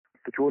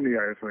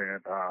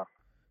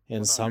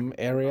In some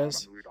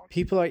areas,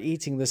 people are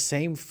eating the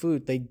same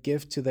food they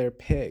give to their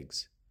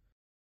pigs.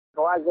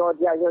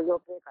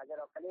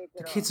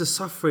 The kids are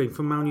suffering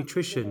from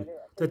malnutrition.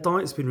 Their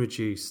diet's been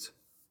reduced.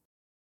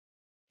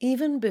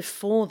 Even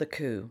before the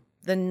coup,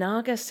 the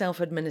Naga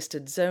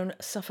self-administered zone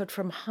suffered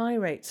from high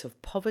rates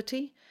of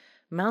poverty,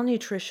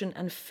 malnutrition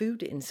and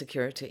food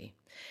insecurity.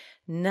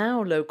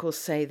 Now locals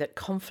say that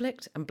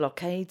conflict and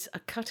blockades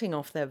are cutting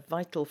off their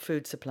vital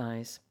food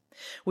supplies.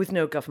 With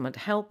no government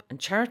help and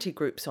charity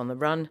groups on the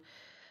run,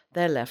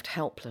 they're left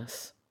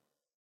helpless.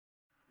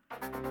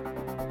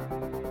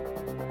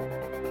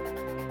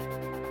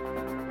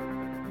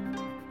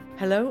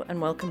 Hello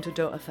and welcome to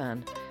Doh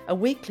Athan, a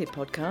weekly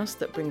podcast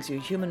that brings you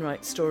human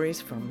rights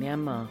stories from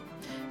Myanmar.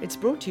 It's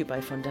brought to you by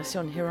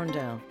Fondation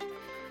Hirondelle.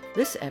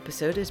 This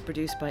episode is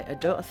produced by a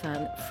Doh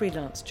Athan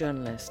freelance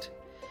journalist.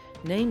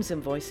 Names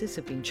and voices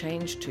have been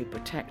changed to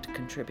protect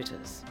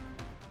contributors.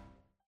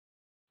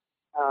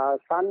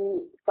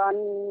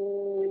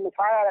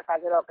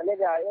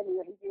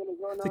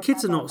 The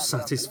kids are not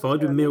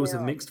satisfied with meals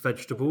of mixed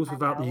vegetables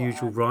without the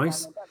usual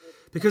rice.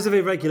 Because of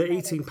irregular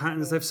eating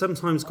patterns, they've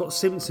sometimes got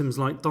symptoms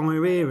like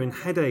diarrhoea and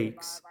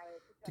headaches.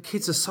 The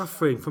kids are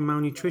suffering from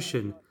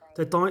malnutrition.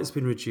 Their diet's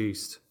been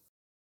reduced.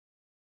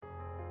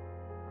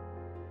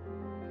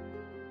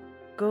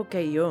 Go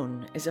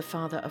Gayon is a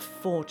father of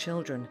 4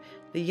 children.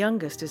 The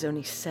youngest is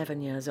only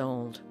 7 years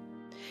old.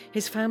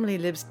 His family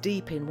lives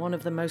deep in one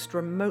of the most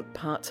remote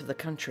parts of the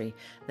country,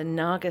 the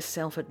Naga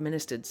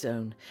self-administered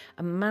zone,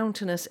 a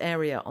mountainous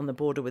area on the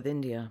border with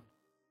India.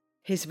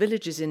 His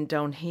village is in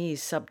Doh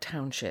Athan's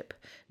sub-township,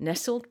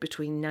 nestled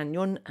between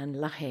Nanyun and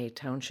Lahe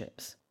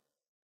townships.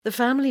 The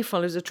family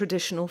follows a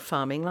traditional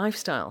farming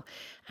lifestyle,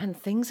 and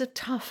things are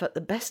tough at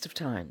the best of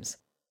times.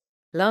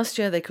 Last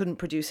year they couldn't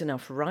produce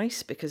enough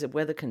rice because of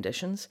weather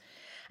conditions,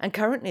 and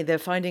currently they're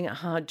finding it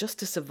hard just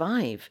to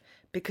survive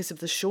because of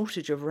the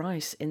shortage of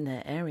rice in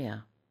their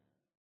area.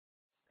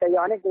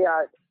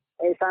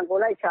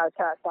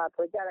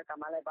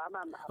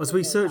 As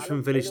we search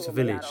from village to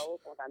village,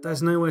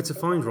 there's nowhere to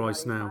find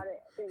rice now.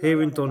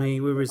 Here in Doh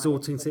Athan, we're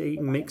resorting to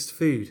eating mixed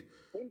food.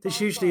 This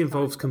usually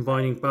involves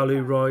combining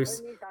balu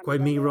rice, gui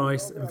mee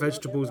rice and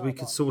vegetables we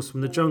could source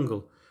from the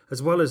jungle,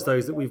 as well as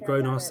those that we've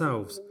grown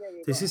ourselves.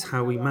 This is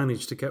how we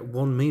manage to get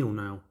one meal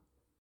now.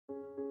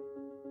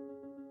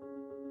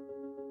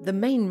 The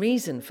main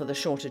reason for the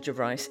shortage of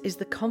rice is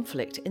the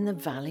conflict in the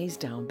valleys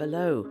down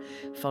below,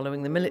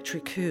 following the military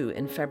coup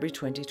in February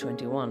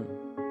 2021.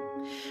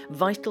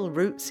 Vital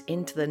routes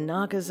into the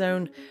Naga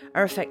zone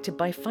are affected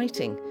by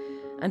fighting,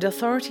 and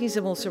authorities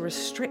have also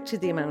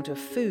restricted the amount of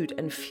food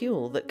and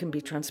fuel that can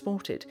be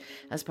transported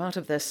as part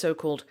of their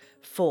so-called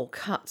 4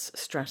 cuts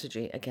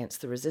strategy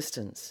against the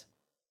resistance.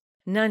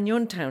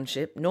 Nanyun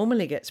Township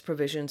normally gets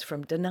provisions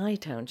from Danai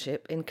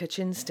Township in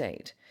Kachin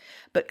State,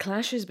 but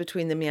clashes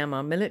between the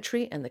Myanmar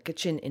military and the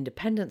Kachin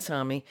Independence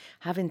Army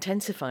have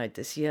intensified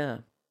this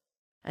year.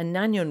 A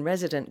Nanyun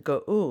resident,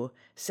 Go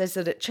says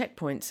that at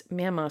checkpoints,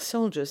 Myanmar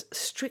soldiers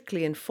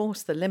strictly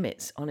enforce the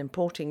limits on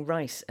importing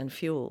rice and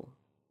fuel.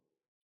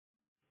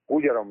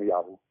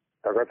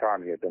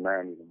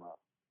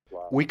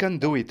 We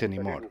can't do it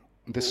anymore.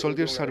 The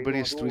soldiers are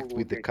very strict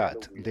with the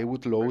cut. They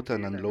would load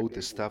and unload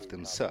the stuff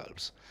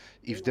themselves.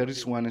 If there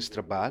is one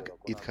extra bag,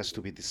 it has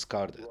to be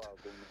discarded.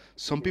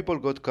 Some people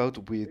got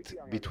caught with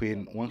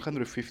between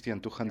 150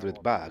 and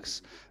 200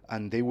 bags,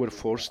 and they were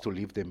forced to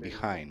leave them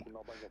behind.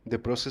 The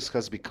process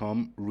has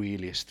become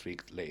really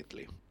strict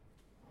lately.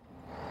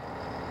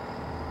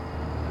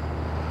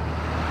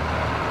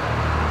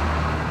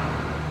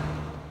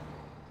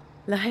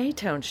 Lahe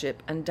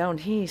Township and Doh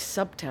Athan's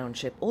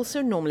sub-township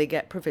also normally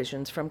get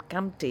provisions from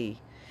Kamti.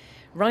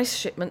 Rice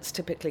shipments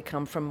typically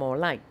come from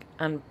Morlaik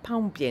and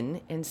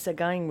Paumbien in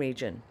Sagaing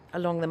region,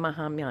 along the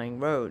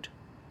Mahamyang Road.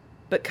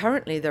 But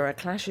currently there are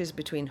clashes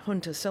between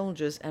junta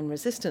soldiers and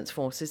resistance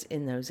forces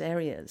in those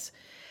areas.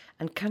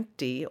 And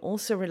Kamti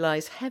also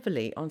relies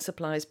heavily on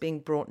supplies being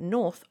brought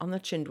north on the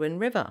Chindwin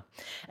River.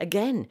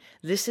 Again,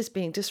 this is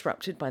being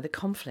disrupted by the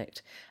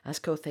conflict, as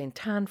Doh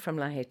Athan from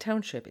Lahe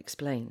Township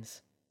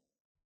explains.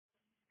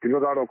 The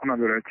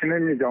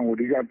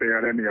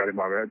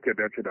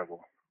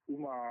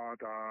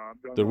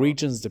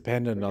regions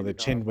dependent on the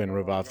Chindwin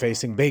River are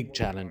facing big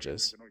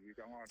challenges.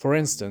 For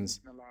instance,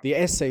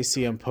 the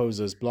SAC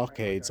imposes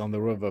blockades on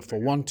the river for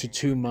 1 to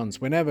 2 months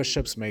whenever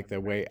ships make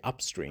their way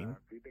upstream.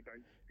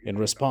 In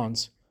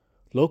response,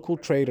 local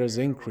traders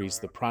increase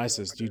the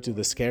prices due to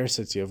the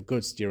scarcity of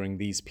goods during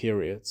these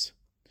periods.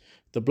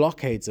 The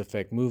blockades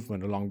affect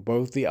movement along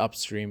both the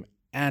upstream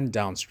and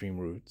downstream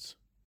routes.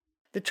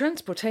 The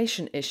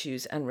transportation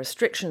issues and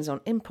restrictions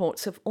on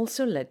imports have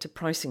also led to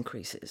price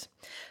increases.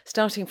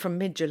 Starting from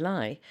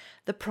mid-July,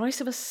 the price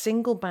of a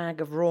single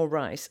bag of raw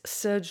rice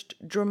surged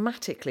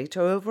dramatically to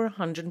over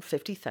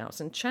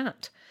 150,000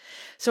 kyat.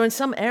 So in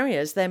some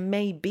areas there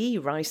may be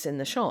rice in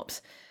the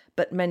shops,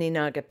 but many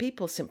Naga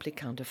people simply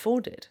can't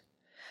afford it.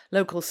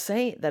 Locals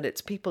say that it's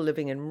people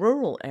living in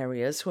rural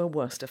areas who are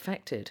worst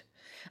affected.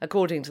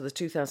 According to the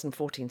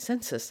 2014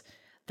 census,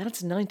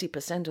 That's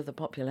 90% of the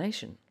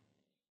population.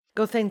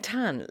 Doh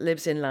Athan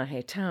lives in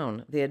Lahe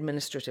town, the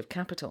administrative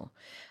capital,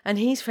 and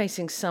he's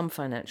facing some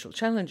financial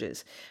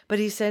challenges, but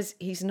he says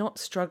he's not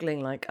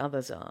struggling like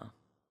others are.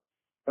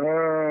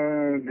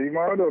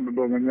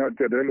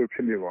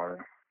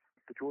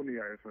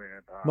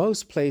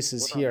 Most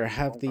places here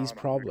have these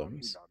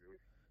problems.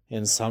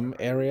 In some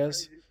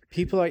areas,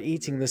 people are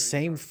eating the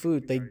same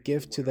food they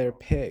give to their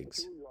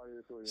pigs.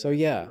 So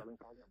yeah,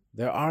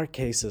 there are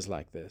cases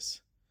like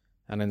this.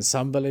 And in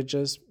some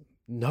villages,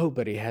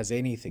 nobody has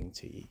anything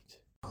to eat.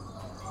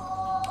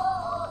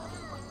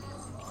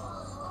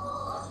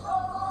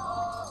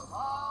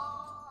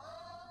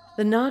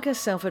 The Naga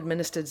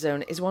self-administered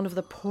zone is one of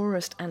the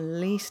poorest and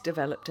least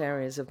developed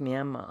areas of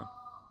Myanmar.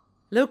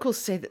 Locals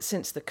say that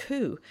since the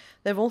coup,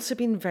 there have also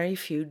been very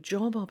few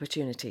job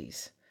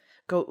opportunities.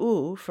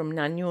 Go from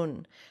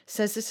Nanyun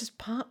says this is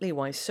partly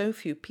why so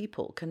few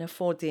people can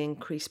afford the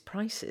increased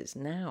prices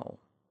now.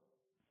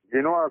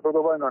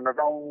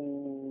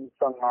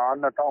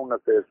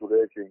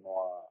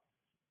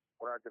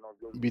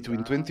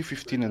 Between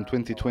 2015 and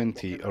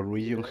 2020, our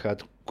region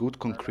had good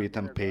concrete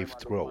and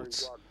paved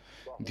roads.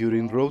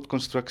 During road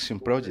construction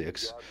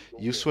projects,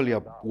 usually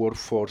a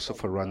workforce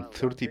of around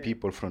 30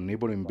 people from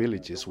neighboring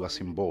villages was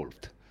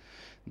involved.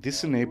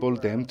 This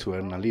enabled them to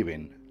earn a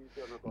living.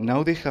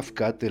 Now they have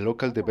got the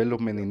local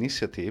development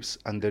initiatives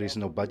and there is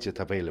no budget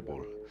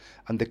available.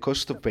 And the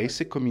cost of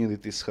basic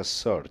commodities has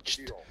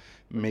surged,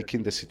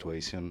 making the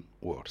situation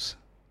worse.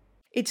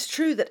 It's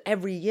true that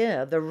every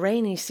year the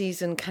rainy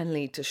season can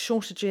lead to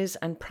shortages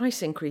and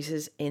price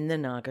increases in the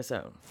Naga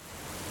zone.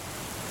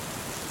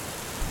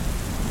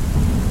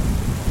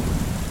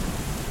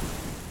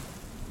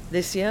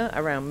 This year,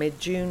 around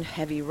mid-June,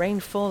 heavy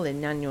rainfall in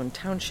Nanyun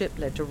Township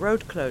led to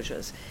road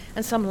closures,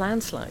 and some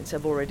landslides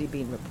have already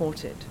been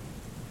reported.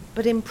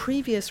 But in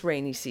previous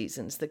rainy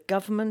seasons, the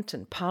government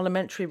and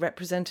parliamentary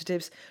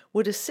representatives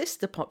would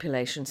assist the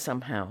population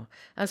somehow,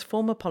 as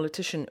former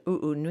politician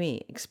Uu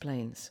Nui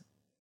explains.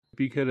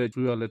 Under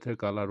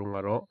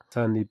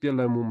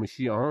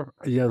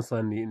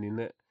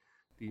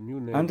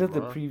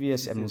the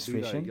previous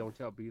administration,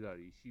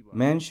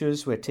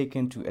 measures were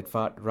taken to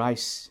avert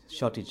rice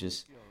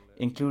shortages,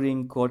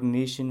 including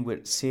coordination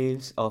with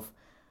sales of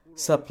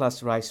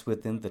surplus rice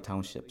within the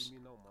townships.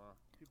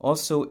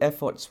 Also,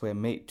 efforts were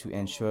made to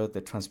ensure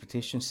the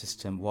transportation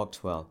system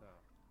worked well.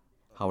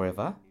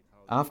 However,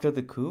 after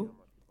the coup,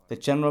 the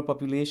general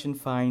population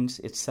finds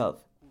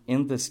itself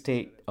in the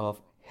state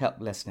of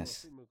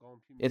helplessness.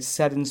 It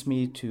saddens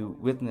me to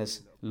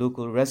witness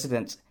local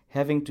residents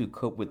having to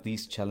cope with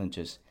these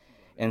challenges,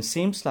 and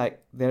seems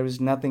like there is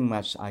nothing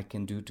much I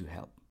can do to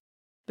help.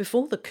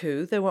 Before the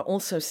coup, there were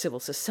also civil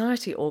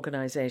society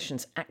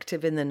organisations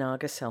active in the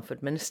Naga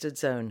self-administered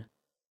zone.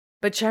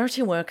 But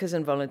charity workers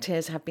and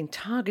volunteers have been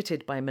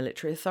targeted by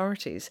military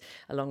authorities,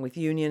 along with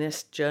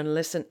unionists,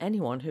 journalists and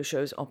anyone who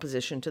shows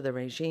opposition to the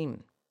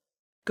regime.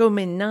 Go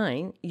Min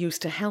 9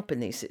 used to help in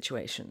these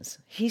situations.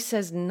 He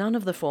says none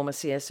of the former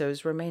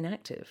CSOs remain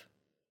active.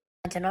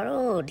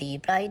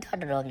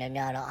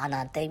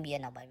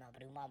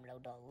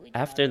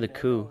 After the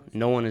coup,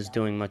 no one is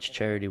doing much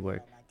charity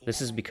work. This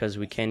is because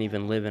we can't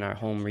even live in our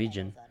home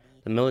region.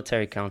 The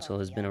military council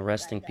has been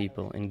arresting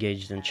people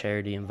engaged in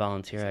charity and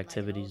volunteer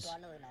activities.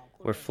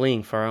 We're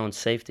fleeing for our own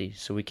safety,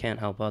 so we can't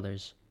help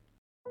others.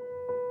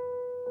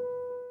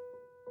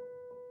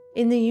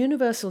 In the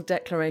Universal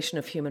Declaration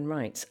of Human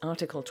Rights,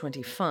 Article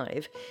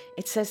 25,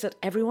 it says that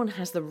everyone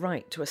has the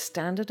right to a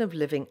standard of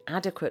living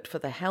adequate for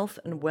the health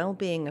and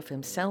well-being of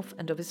himself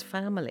and of his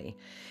family,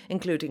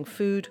 including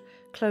food,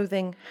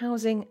 clothing,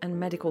 housing and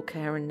medical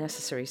care and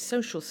necessary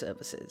social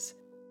services.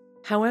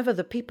 However,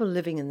 the people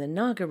living in the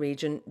Naga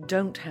region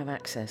don't have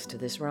access to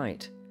this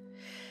right.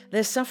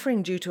 They're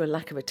suffering due to a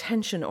lack of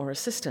attention or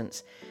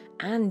assistance,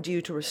 and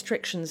due to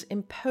restrictions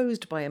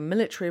imposed by a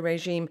military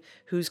regime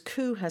whose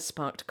coup has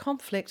sparked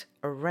conflict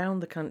around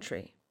the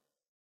country.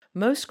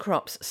 Most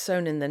crops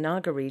sown in the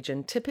Naga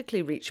region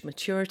typically reach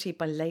maturity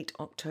by late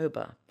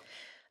October.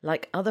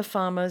 Like other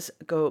farmers,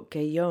 Go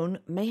Gayon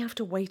may have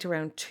to wait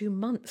around 2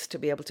 months to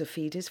be able to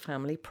feed his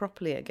family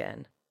properly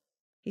again.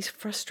 He's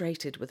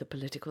frustrated with the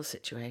political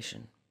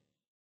situation.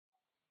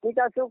 When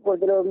I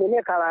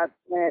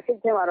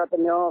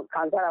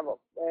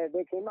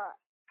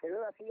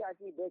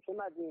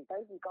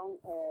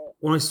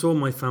saw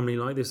my family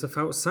like this, I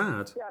felt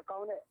sad.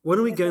 When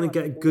are we going to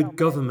get a good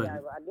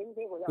government?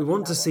 We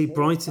want to see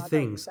brighter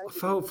things. I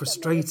felt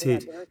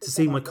frustrated to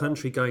see my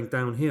country going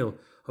downhill.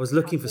 I was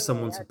looking for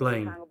someone to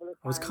blame.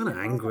 I was kind of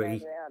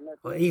angry.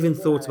 I even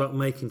thought about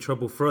making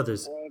trouble for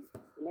others.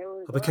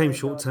 I became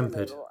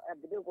short-tempered.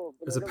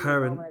 As a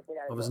parent,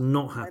 I was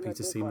not happy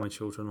to see my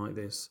children like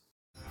this.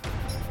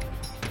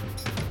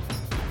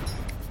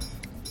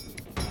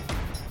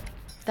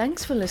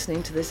 Thanks for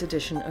listening to this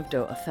edition of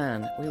Doh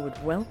Athan. We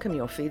would welcome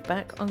your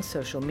feedback on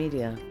social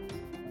media.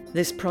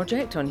 This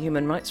project on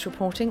human rights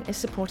reporting is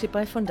supported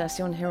by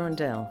Fondation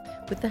Hirondelle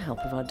with the help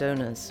of our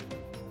donors.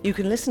 You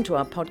can listen to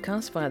our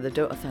podcast via the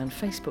Doh Athan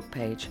Facebook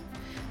page.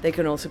 They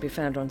can also be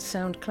found on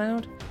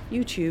SoundCloud,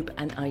 YouTube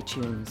and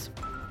iTunes.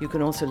 You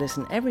can also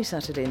listen every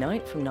Saturday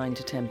night from 9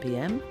 to 10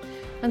 p.m.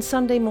 and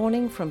Sunday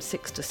morning from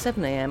 6 to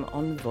 7 a.m.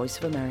 on Voice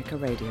of America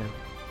Radio.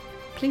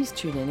 Please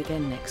tune in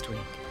again next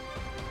week.